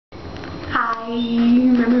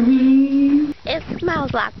remember me? It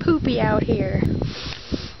smells like poopy out here.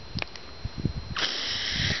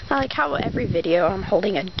 I like how every video I'm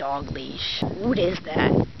holding a dog leash. What is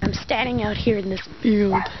that? I'm standing out here in this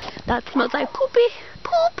field. That smells like poopy.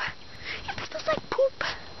 Poop. It smells like poop.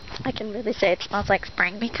 I can really say it smells like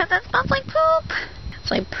spring because it smells like poop.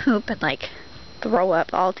 It's like poop and like throw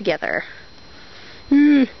up all together.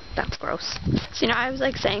 That's gross. So, you know, I was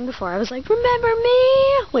like saying before, I was like, remember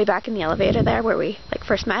me? Way back in the elevator there where we like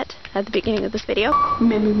first met at the beginning of this video.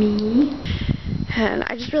 Remember me? And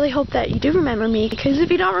I just really hope that you do remember me, because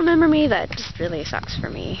if you don't remember me, that just really sucks for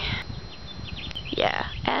me. Yeah,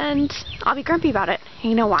 and I'll be grumpy about it.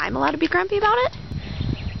 And you know why I'm allowed to be grumpy about it?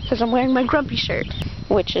 Because I'm wearing my grumpy shirt,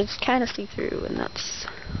 which is kind of see-through, and that's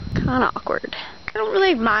kind of awkward. I don't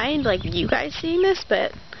really mind, like, you guys seeing this,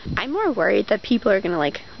 but I'm more worried that people are gonna,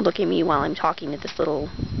 like, look at me while I'm talking to this little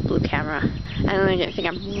blue camera, and then they're gonna think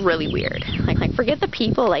I'm really weird. Like, forget the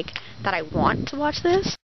people, like, that I want to watch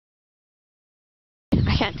this.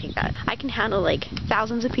 I can't take that. I can handle, like,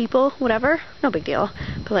 thousands of people, whatever, no big deal.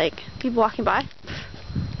 But, like, people walking by,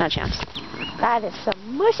 not a chance. That is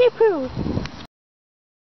some mushy poo.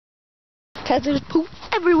 Because there's poop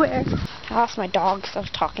everywhere. I lost my dog because I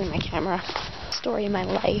was talking to my camera. Story of my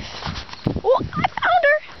life. Oh, I found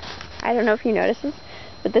her! I don't know if you noticed this,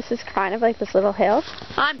 but this is kind of like this little hill.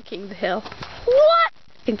 I'm the king of the hill. What?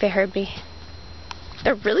 I think they heard me.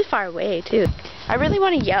 They're really far away, too. I really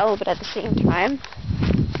want to yell, but at the same time,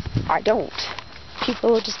 I don't.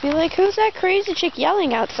 People will just be like, who's that crazy chick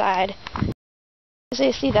yelling outside? As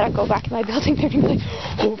they see that I go back in my building, they're going to be like,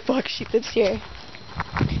 oh fuck, she lives here.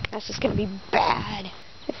 That's just going to be bad.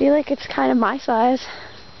 I feel like it's kind of my size.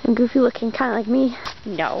 And goofy looking, kind of like me.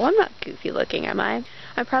 No, I'm not goofy looking, am I?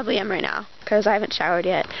 I probably am right now, because I haven't showered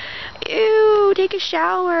yet. Ew, take a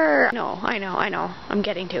shower. No, I know. I'm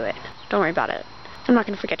getting to it. Don't worry about it. I'm not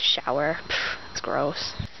going to forget to shower. It's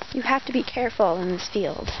gross. You have to be careful in this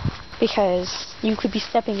field, because you could be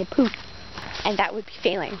stepping in poop, and that would be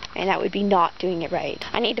failing, and that would be not doing it right.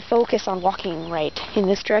 I need to focus on walking right in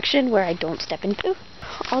this direction where I don't step in poop.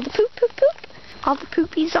 All the poop. All the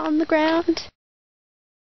poopies on the ground.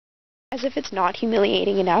 As if it's not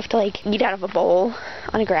humiliating enough to, like, eat out of a bowl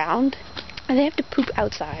on the ground, and they have to poop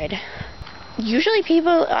outside. Usually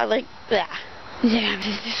people are like, blah.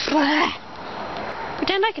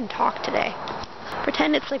 Pretend I can talk today.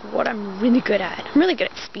 Pretend it's like what I'm really good at. I'm really good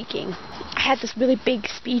at speaking. I had this really big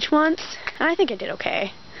speech once, and I think I did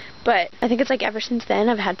okay. But I think it's like ever since then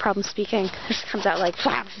I've had problems speaking. It just comes out like,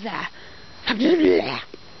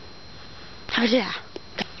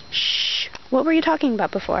 shh. What were you talking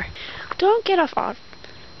about before? Don't get off. I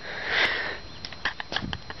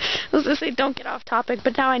was going to say don't get off topic,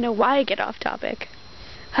 but now I know why I get off topic.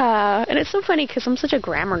 And it's so funny because I'm such a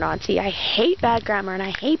grammar Nazi. I hate bad grammar and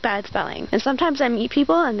I hate bad spelling. And sometimes I meet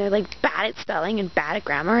people and they're like bad at spelling and bad at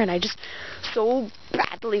grammar, and I just so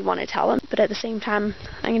badly want to tell them. But at the same time,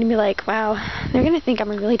 I'm going to be like, wow, they're going to think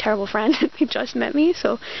I'm a really terrible friend. They just met me,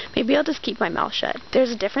 so maybe I'll just keep my mouth shut.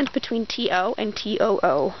 There's a difference between T-O and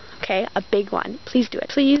T-O-O, okay? A big one. Please do it.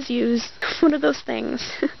 Please use one of those things.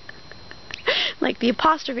 Like the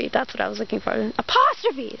apostrophe, that's what I was looking for.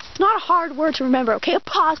 Apostrophes! It's not a hard word to remember, okay?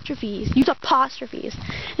 Apostrophes. Use apostrophes.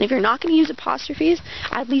 And if you're not going to use apostrophes,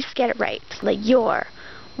 at least get it right. Like your.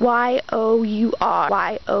 Y-O-U-R.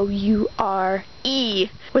 Y-O-U-R-E.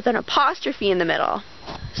 With an apostrophe in the middle.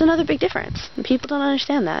 It's another big difference. And people don't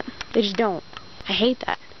understand that. They just don't. I hate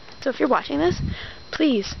that. So if you're watching this,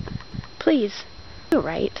 please, do it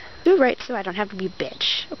right. Do it right so I don't have to be a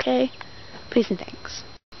bitch, okay? Please and thanks.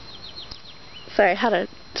 Sorry, I had to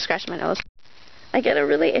scratch my nose. I get a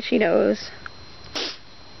really itchy nose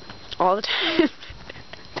all the time.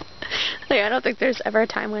 Like, I don't think there's ever a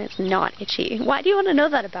time when it's not itchy. Why do you want to know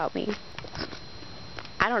that about me?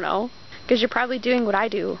 I don't know. Because you're probably doing what I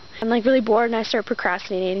do. I'm like really bored and I start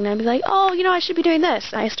procrastinating and I'd be like, oh, you know, I should be doing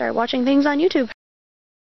this. And I start watching things on YouTube.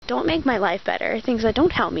 Don't make my life better. Things that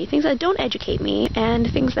don't help me. Things that don't educate me. And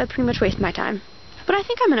things that pretty much waste my time. But I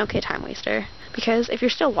think I'm an okay time waster. Because if you're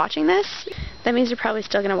still watching this, that means you're probably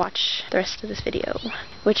still going to watch the rest of this video.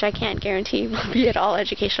 Which I can't guarantee will be at all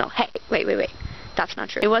educational. Hey, wait. That's not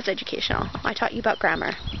true. It was educational. I taught you about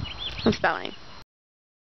grammar and spelling.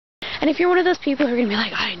 And if you're one of those people who are going to be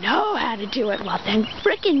like, I know how to do it, well then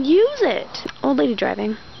frickin' use it. Old lady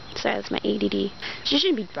driving. Sorry, that's my ADD. She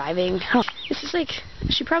shouldn't be driving. Oh, this is like,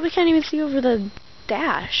 she probably can't even see over the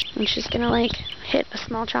dash, and she's gonna like hit a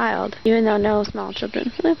small child, even though no small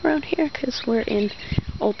children live around here because we're in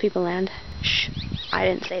old people land. Shh, I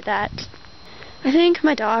didn't say that. I think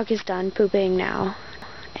my dog is done pooping now,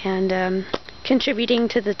 and contributing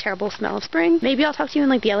to the terrible smell of spring. Maybe I'll talk to you in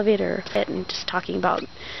like the elevator and just talking about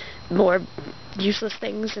more useless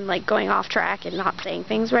things and like going off track and not saying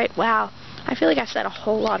things right. Wow, I feel like I've said a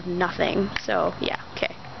whole lot of nothing. So yeah,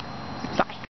 okay.